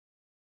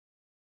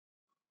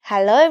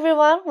Hello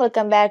everyone,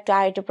 welcome back to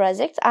IoT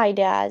Projects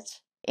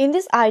Ideas. In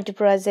this IoT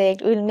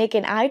project, we will make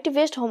an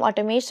IoT-based home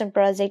automation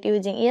project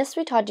using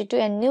ESP32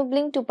 and New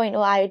Blynk 2.0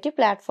 IoT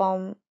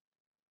platform.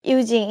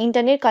 Using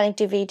internet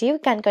connectivity, we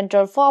can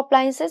control 4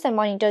 appliances and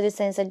monitor the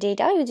sensor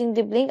data using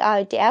the Blynk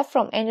IoT app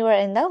from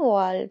anywhere in the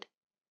world.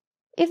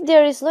 If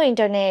there is no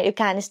internet, you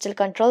can still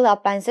control the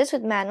appliances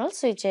with manual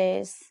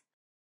switches.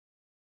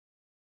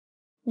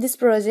 This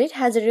project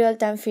has a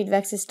real-time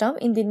feedback system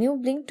in the new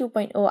Blynk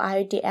 2.0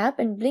 IoT app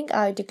and Blynk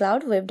IoT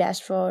Cloud web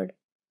dashboard.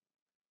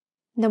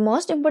 The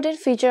most important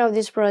feature of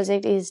this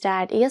project is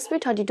that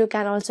ESP32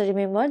 can also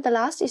remember the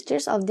last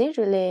states of the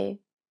relay.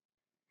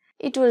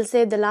 It will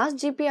save the last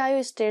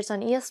GPIO states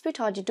on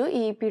ESP32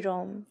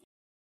 EEPROM.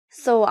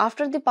 So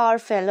after the power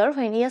failure,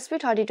 when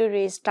ESP32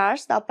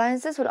 restarts, the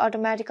appliances will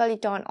automatically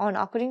turn on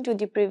according to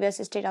the previous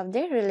state of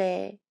the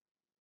relay.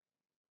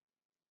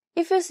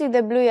 If you see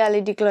the blue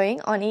LED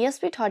glowing on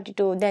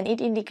ESP32, then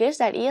it indicates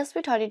that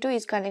ESP32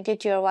 is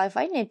connected to your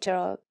Wi-Fi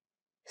network.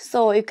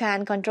 So you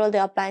can control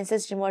the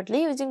appliances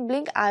remotely using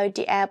Blynk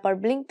IoT app or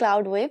Blynk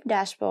Cloud web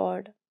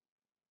dashboard.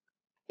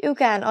 You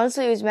can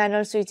also use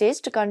manual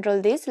switches to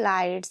control these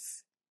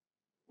lights.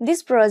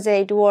 This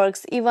project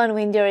works even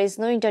when there is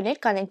no internet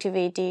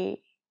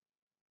connectivity.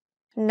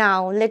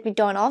 Now let me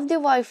turn off the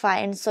Wi-Fi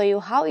and show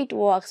you how it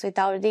works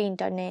without the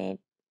internet.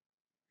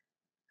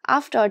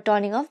 After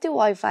turning off the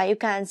Wi-Fi, you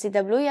can see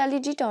the blue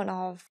LED turn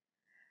off.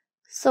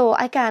 So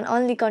I can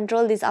only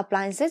control these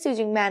appliances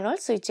using manual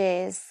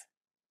switches.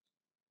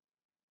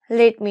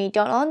 Let me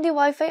turn on the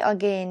Wi-Fi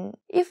again.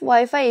 If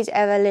Wi-Fi is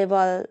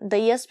available, the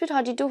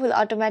ESP32 will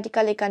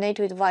automatically connect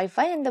with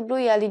Wi-Fi and the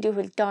blue LED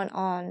will turn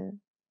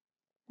on.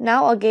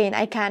 Now again,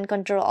 I can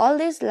control all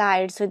these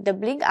lights with the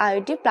Blynk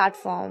IoT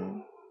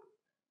platform.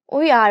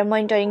 We are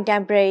monitoring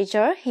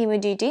temperature,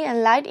 humidity,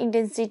 and light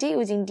intensity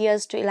using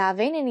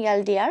DHT22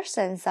 and LDR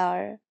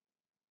Sensor.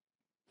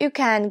 You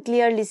can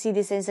clearly see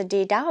the sensor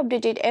data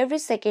updated every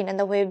second on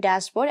the web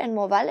dashboard and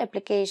mobile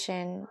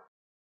application.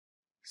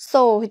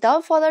 So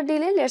without further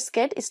delay, let's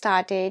get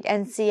started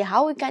and see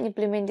how we can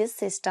implement this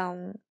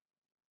system.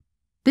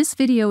 This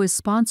video is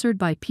sponsored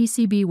by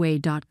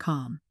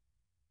PCBWay.com.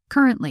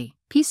 Currently,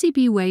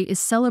 PCBWay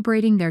is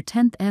celebrating their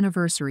 10th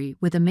anniversary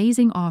with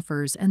amazing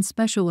offers and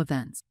special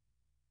events.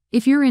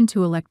 If you're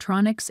into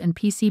electronics and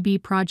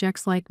PCB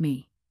projects like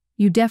me,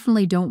 you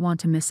definitely don't want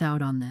to miss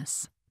out on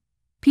this.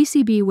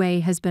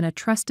 PCBWay has been a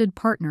trusted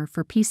partner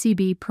for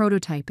PCB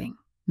prototyping,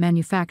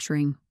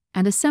 manufacturing,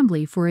 and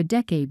assembly for a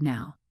decade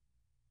now.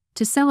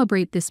 To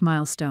celebrate this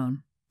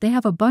milestone, they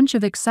have a bunch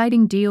of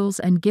exciting deals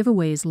and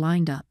giveaways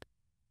lined up.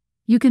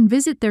 You can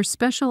visit their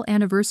special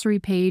anniversary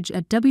page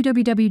at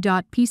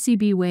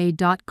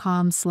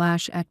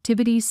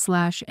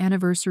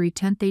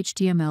www.pcbway.com/activities/anniversary10th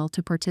HTML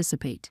to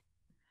participate.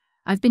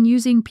 I've been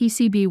using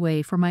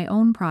PCBWay for my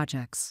own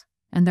projects,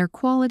 and their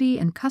quality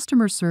and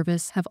customer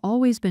service have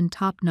always been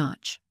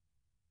top-notch.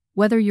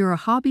 Whether you're a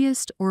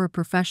hobbyist or a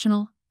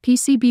professional,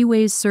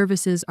 PCBWay's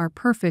services are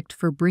perfect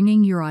for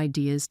bringing your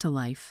ideas to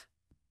life.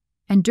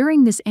 And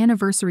during this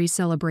anniversary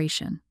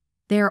celebration,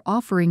 they are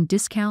offering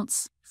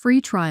discounts,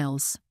 free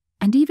trials,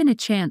 and even a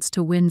chance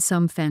to win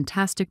some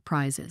fantastic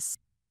prizes.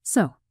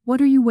 So,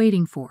 what are you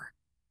waiting for?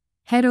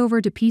 Head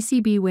over to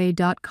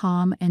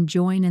PCBWay.com and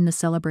join in the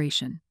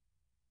celebration.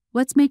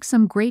 Let's make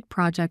some great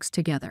projects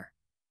together.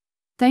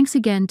 Thanks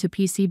again to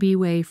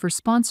PCBWay for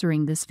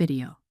sponsoring this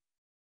video.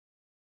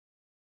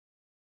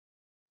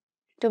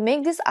 To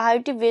make this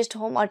IoT-based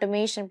home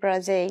automation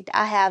project,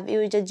 I have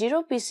used a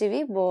Zero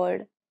PCB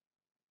board.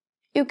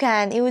 You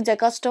can use a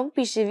custom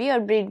PCB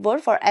or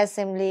breadboard for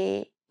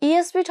assembly.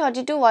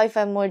 ESP32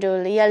 Wi-Fi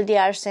module,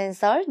 LDR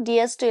sensor,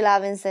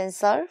 DHT22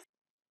 sensor,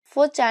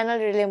 4-channel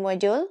relay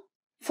module,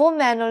 4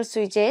 manual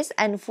switches,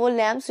 and 4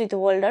 lamps with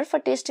holder for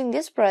testing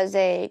this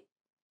project.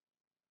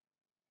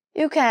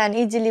 You can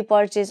easily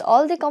purchase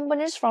all the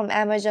components from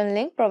Amazon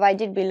link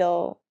provided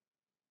below.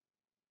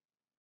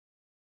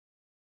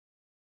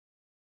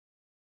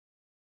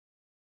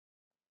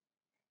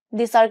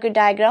 The circuit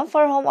diagram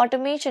for home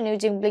automation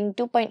using Blynk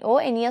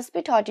 2.0 and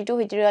ESP32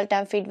 with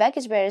real-time feedback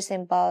is very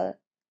simple.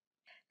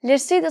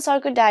 Let's see the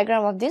circuit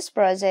diagram of this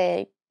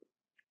project.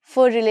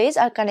 4 relays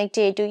are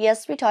connected to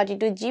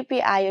ESP32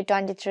 GPIO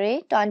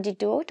 23,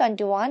 22,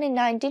 21, and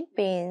 19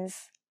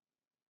 pins.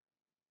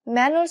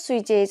 Manual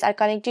switches are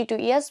connected to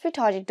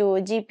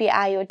ESP32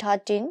 GPIO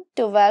 13,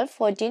 12,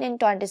 14, and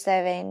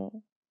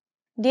 27.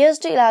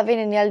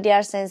 DHT22 and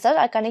LDR sensor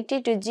are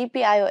connected to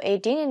GPIO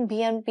 18 and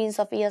VM pins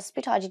of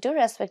ESP32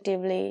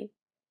 respectively.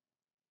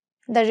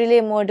 The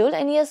relay module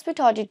and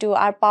ESP32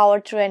 are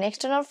powered through an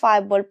external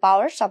 5-volt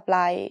power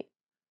supply.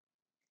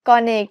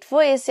 Connect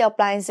 4 AC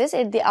appliances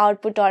at the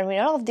output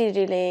terminal of the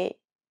relay.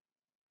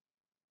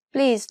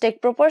 Please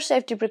take proper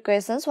safety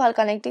precautions while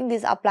connecting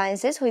these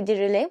appliances with the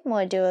relay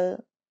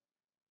module.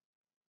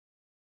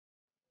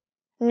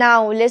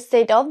 Now let's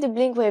set up the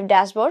Blynk web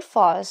dashboard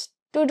first.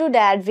 To do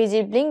that,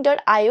 visit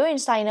blynk.io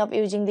and sign up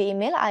using the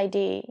email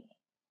ID.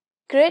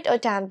 Create a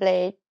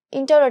template.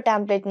 Enter a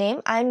template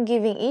name. I am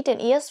giving it an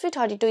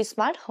ESP32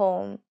 Smart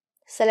Home.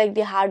 select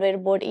the hardware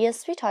board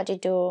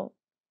ESP32.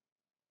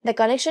 The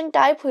connection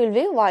type will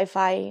be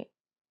Wi-Fi.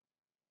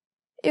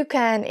 You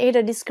can add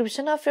a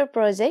description of your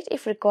project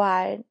if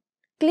required.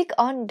 Click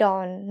on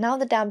Done. Now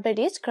the template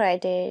is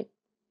created.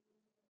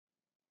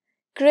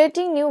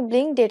 Creating new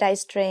Blynk data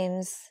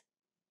streams.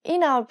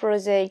 In our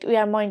project, we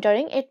are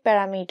monitoring 8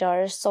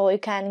 parameters, so you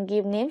can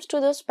give names to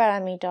those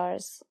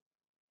parameters.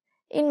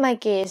 In my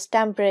case,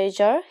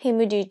 temperature,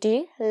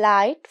 humidity,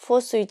 light, 4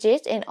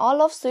 switches, and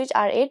all of which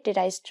are 8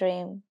 data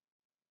streams.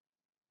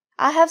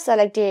 I have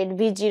selected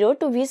V0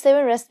 to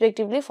V7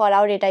 respectively for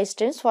our data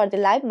streams for the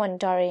live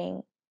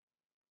monitoring.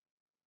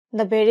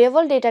 The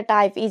variable data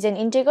type is an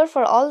integer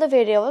for all the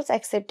variables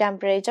except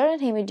temperature and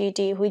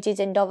humidity, which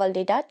is a double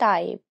data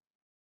type.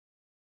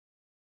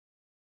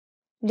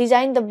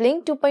 Design the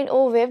Blynk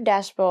 2.0 web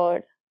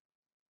dashboard.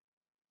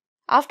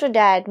 After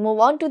that, move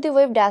on to the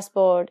web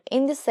dashboard.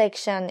 In this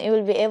section, you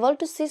will be able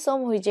to see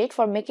some widgets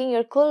for making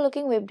your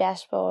cool-looking web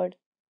dashboard.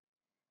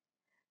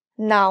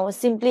 Now,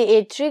 simply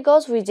add 3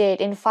 gauge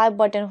widget and 5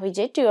 button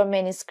widget to your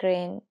main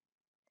screen.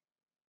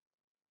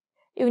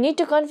 You need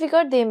to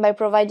configure them by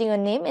providing a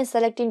name and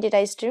selecting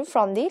data stream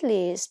from the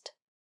list.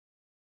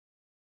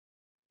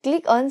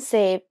 Click on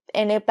Save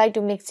and apply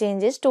to make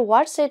changes to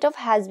what setup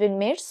has been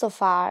made so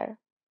far.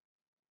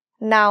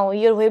 Now,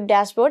 your web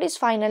dashboard is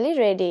finally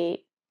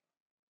ready.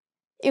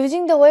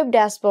 Using the web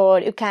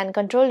dashboard, you can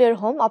control your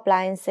home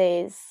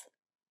appliances.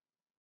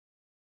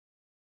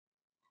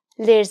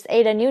 Let's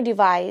add a new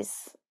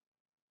device.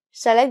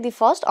 Select the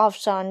first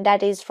option,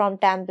 that is from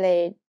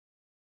template.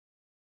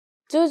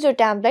 Choose your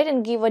template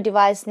and give a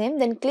device name,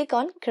 then click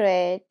on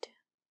Create.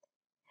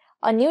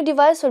 A new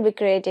device will be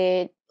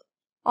created.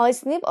 A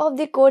snip of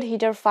the code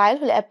header file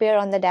will appear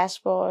on the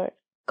dashboard.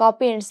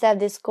 Copy and save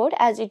this code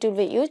as it will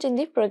be used in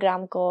the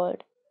program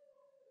code.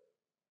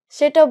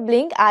 Set up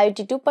Blynk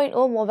IoT 2.0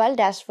 mobile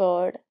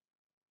dashboard.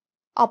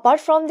 Apart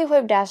from the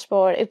web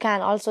dashboard, you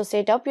can also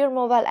set up your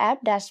mobile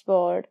app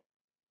dashboard.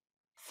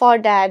 For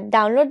that,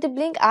 download the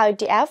Blynk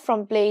IoT app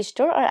from Play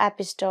Store or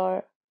App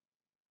Store.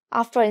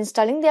 After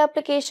installing the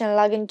application,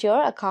 log into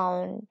your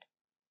account.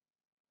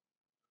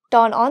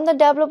 Turn on the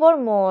developer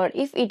mode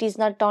if it is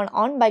not turned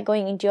on by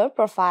going into your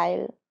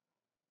profile.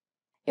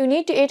 You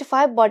need to add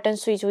 5 button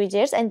switch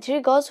widgets and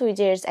 3 gauge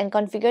widgets and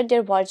configure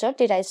their virtual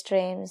data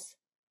streams.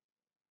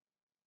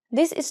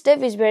 This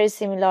step is very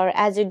similar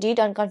as you did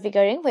on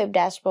configuring web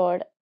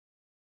dashboard.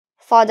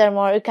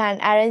 Furthermore, you can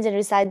arrange and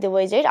resize the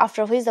widget,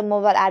 after which the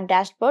mobile app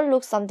dashboard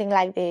looks something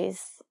like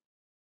this.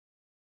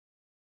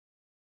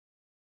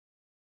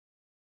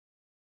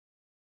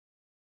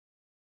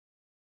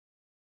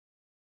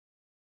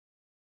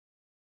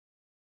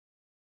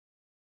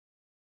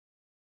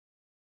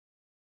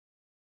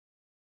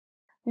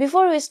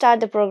 Before we start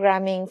the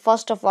programming,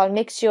 first of all,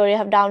 make sure you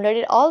have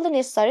downloaded all the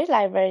necessary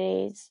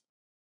libraries.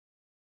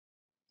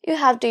 You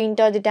have to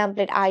enter the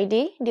template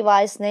ID,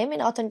 device name,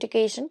 and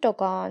authentication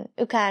token.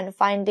 You can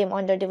find them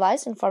under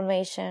device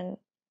information.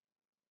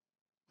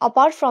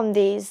 Apart from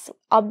these,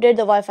 update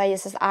the Wi-Fi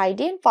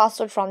SSID and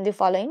password from the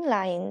following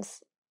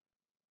lines.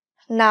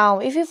 Now,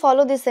 if you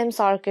follow the same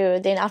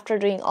circuit, then after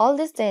doing all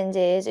these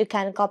changes, you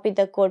can copy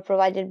the code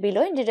provided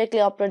below and directly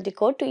upload the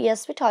code to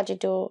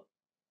ESP32.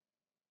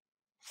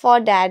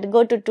 For that,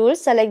 go to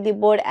Tools, select the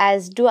board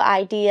as Do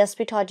IT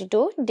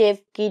ESP32,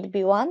 Dev Kit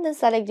B1, then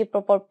select the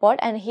proper port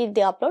and hit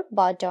the Upload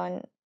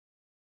button.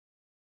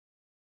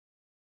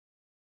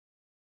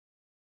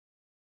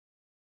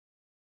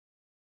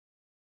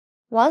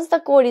 Once the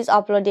code is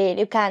uploaded,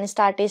 you can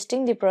start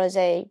testing the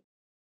project.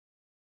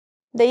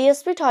 The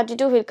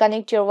ESP32 will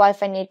connect your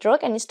Wi-Fi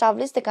network and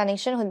establish the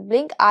connection with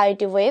Blynk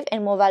IoT web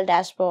and mobile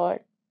dashboard.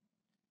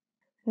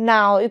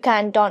 Now, you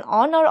can turn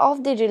on or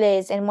off the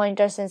relays and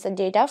monitor sensor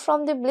data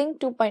from the Blynk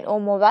 2.0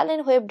 mobile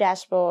and web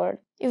dashboard.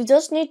 You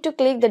just need to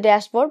click the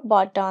dashboard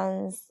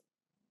buttons.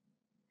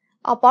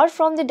 Apart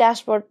from the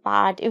dashboard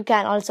part, you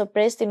can also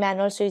press the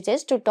manual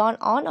switches to turn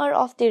on or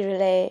off the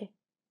relay.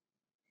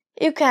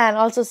 You can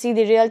also see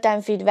the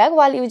real-time feedback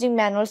while using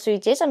manual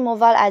switches on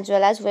mobile as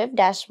well as web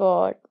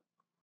dashboard.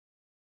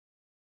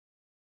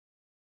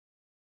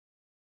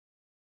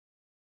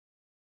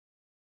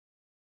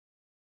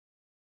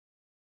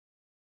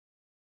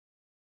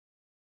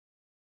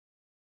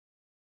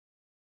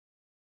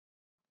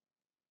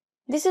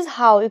 This is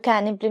how you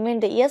can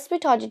implement the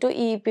ESP32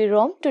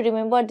 EEPROM to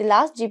remember the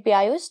last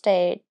GPIO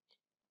state.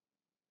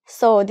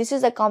 So, this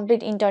is a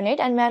complete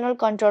internet and manual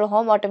control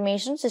home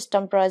automation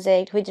system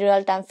project with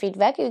real-time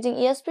feedback using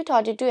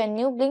ESP32 and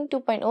New Blynk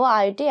 2.0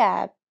 IoT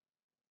app.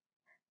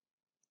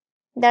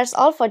 That's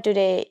all for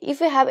today.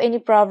 If you have any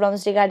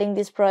problems regarding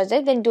this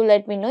project, then do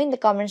let me know in the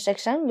comment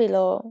section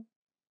below.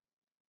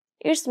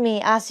 It's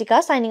me,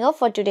 Ashika, signing off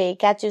for today.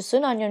 Catch you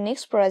soon on your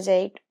next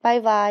project. Bye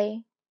bye.